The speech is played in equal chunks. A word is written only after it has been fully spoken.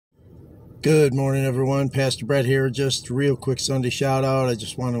Good morning, everyone. Pastor Brett here. Just a real quick Sunday shout out. I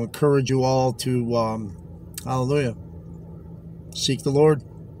just want to encourage you all to, hallelujah, seek the Lord.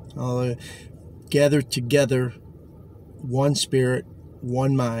 Hallelujah. Gather together, one spirit,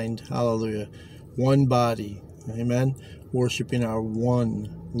 one mind, hallelujah, one body, amen, worshiping our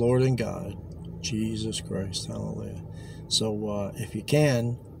one Lord and God, Jesus Christ, hallelujah. So if you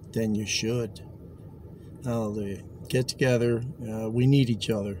can, then you should, hallelujah. Get together. We need each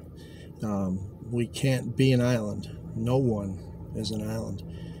other. We can't be an island. No one is an island.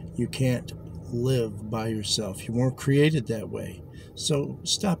 You can't live by yourself. You weren't created that way. So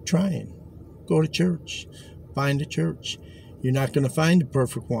stop trying. Go to church. Find a church. You're not going to find the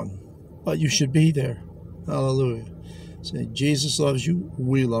perfect one, but you should be there. Hallelujah. Say, Jesus loves you.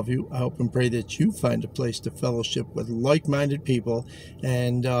 We love you. I hope and pray that you find a place to fellowship with like-minded people.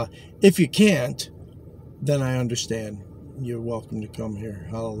 And if you can't, then I understand. You're welcome to come here.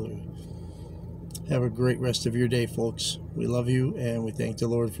 Hallelujah. Have a great rest of your day, folks. We love you, and we thank the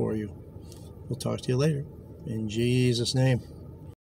Lord for you. We'll talk to you later. In Jesus' name.